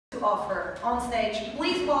to offer. On stage,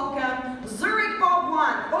 please welcome Zurich Bob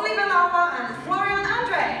 1, Oliver Lauer and Florian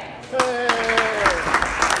Andre.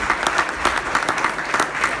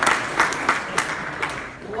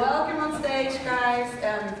 Welcome on stage, guys,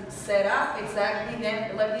 and set up exactly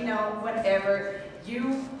then. Let me know whenever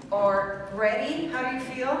you are ready. How do you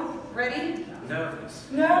feel? Ready? Nervous.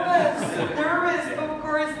 Nervous. Nervous. Of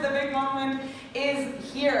course, the big moment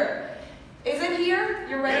is here. Is it here?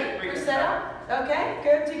 You're ready? Yeah, You're set up? Okay,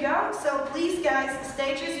 good to go. So please, guys, the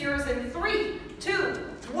stage is yours in 3, 2,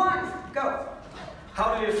 1, go.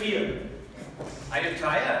 How do you feel? Are you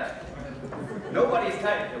tired? Nobody's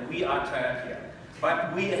tired. We are tired here.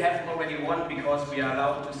 But we have already won because we are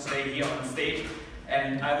allowed to stay here on stage.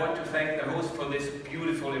 And I want to thank the host for this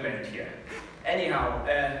beautiful event here. Anyhow,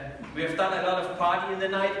 we have done a lot of party in the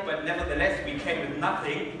night, but nevertheless we came with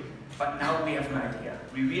nothing. But now we have an idea.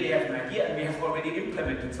 We really have an idea, and we have already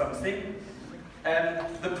implemented something.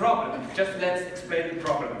 The problem, just let's explain the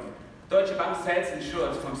problem. Deutsche Bank sells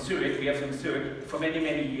insurance from Zurich, we have from Zurich, for many,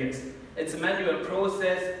 many years. It's a manual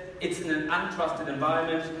process, it's in an untrusted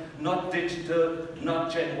environment, not digital,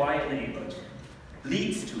 not Gen Y enabled.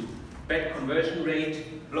 Leads to bad conversion rate,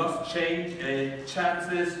 lost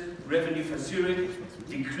chances, revenue for Zurich,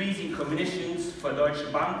 decreasing commissions for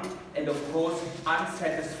Deutsche Bank, and of course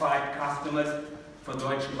unsatisfied customers for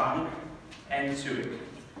Deutsche Bank and Zurich.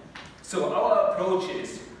 So our approach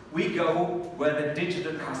is, we go where the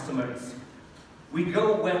digital customer is. We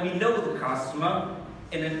go where we know the customer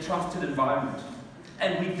in a trusted environment.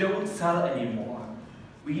 And we don't sell anymore.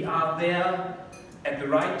 We are there at the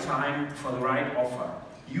right time for the right offer.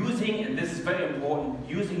 Using, and this is very important,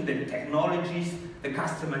 using the technologies the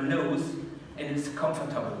customer knows and is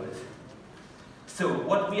comfortable with. So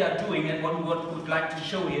what we are doing and what we would like to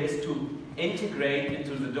show here is to integrate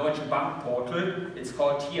into the Deutsche Bank portal, it's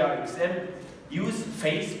called TRXM, use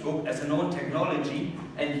Facebook as a known technology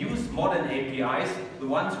and use modern APIs, the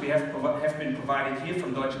ones we have been provided here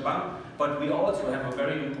from Deutsche Bank, but we also have a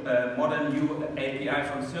very modern new API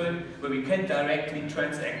from Zurich where we can directly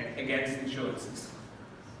transact against insurances.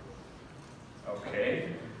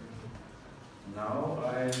 Okay. Now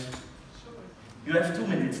you have 2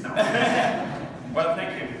 minutes now. Well,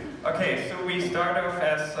 thank you. Okay, so we start off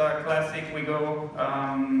as classic. We go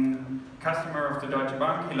customer of the Deutsche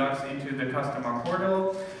Bank. He logs into the customer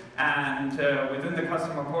portal, and within the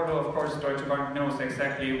customer portal, of course, Deutsche Bank knows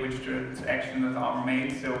exactly which transactions are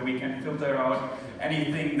made, so we can filter out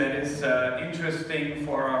anything that is interesting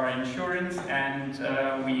for our insurance, and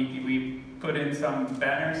we put in some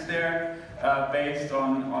banners there based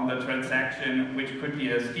on the transaction, which could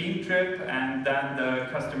be a skiing trip, and then the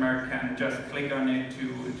customer can just click on it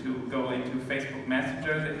to go into Facebook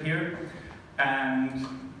Messenger here. And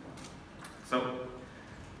so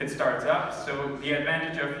it starts up. So the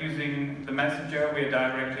advantage of using the Messenger, we're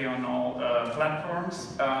directly on all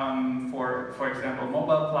platforms, for example,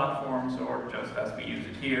 mobile platforms, or just as we use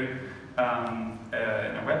it here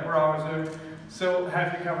in a web browser. So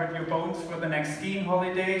have you covered your bones for the next skiing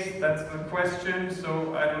holidays? That's the question.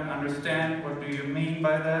 So I don't understand. What do you mean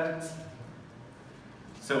by that?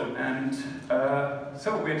 So,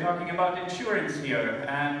 so we're talking about insurance here,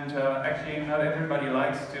 and actually not everybody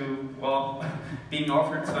likes to, well, being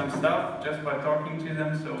offered some stuff just by talking to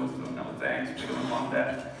them, so no thanks, we don't want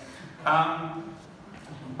that.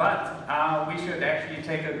 But we should actually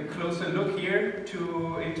take a closer look here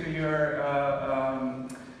into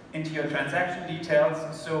your transaction details,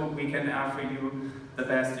 so we can offer you the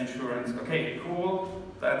best insurance. Okay, cool,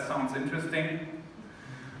 that sounds interesting.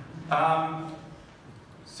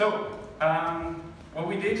 What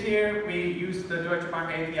we did here, we used the Deutsche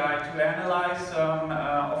Bank API to analyze,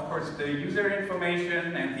 of course, the user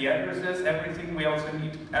information and the addresses, everything we also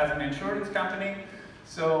need as an insurance company.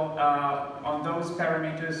 So on those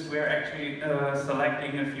parameters, we're actually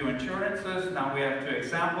selecting a few insurances. Now we have 2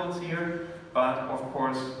 examples here, but of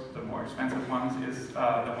course, the more expensive one is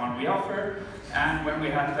the one we offer. And when we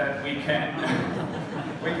have that, we can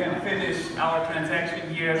we can finish our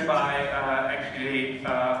transaction here by actually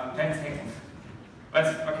 10 seconds.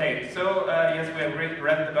 Okay, so yes, we have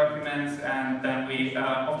read the documents, and then we,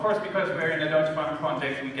 of course, because we're in a Deutsche Bank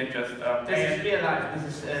context, we can just pay This is real life.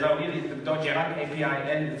 This is really the Deutsche Bank API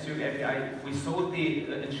and the Zurich API. We sold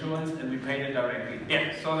the insurance and we paid it directly.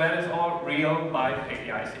 Yeah, so that is all real life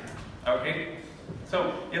APIs here. Okay,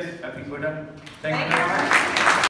 so yes, I think we're done. Thank you very much.